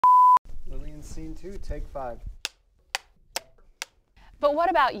scene 2, take 5. But what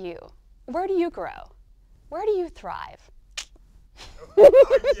about you? Where do you grow? Where do you thrive?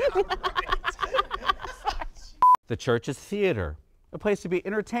 The church is theater, a place to be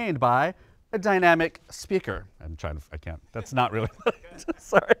entertained by a dynamic speaker. I can't, that's not really,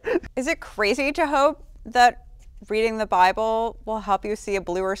 sorry. Is it crazy to hope that reading the Bible will help you see a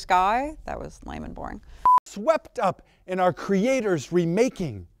bluer sky? That was lame and boring. Swept up in our Creator's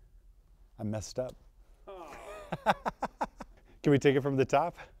remaking. I messed up. Can we take it from the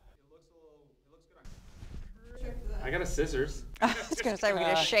top? I got a scissors. I was going to say we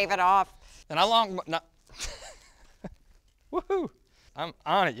can just shave it off. And how long? Woohoo! I'm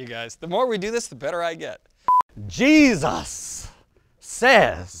on it, you guys. The more we do this, the better I get. Jesus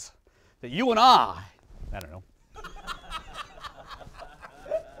says that you and I don't know.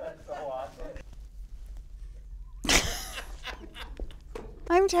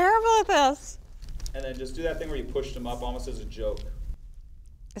 I'm terrible at this. And then just do that thing where you pushed them up almost as a joke.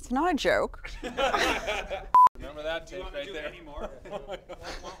 It's not a joke. Remember that tape right there? Anymore?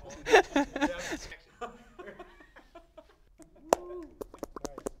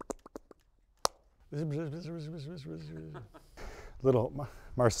 Little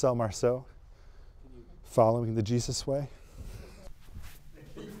Marcel following the Jesus way.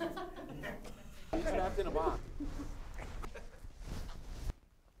 Trapped in a box.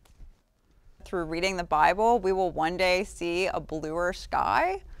 Through reading the Bible, we will one day see a bluer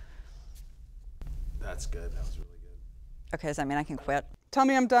sky. That's good. That was really good. Okay, does that mean I can quit? Tell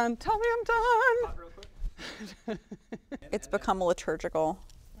me I'm done. Tell me I'm done. It's become a liturgical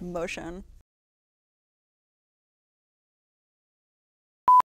motion.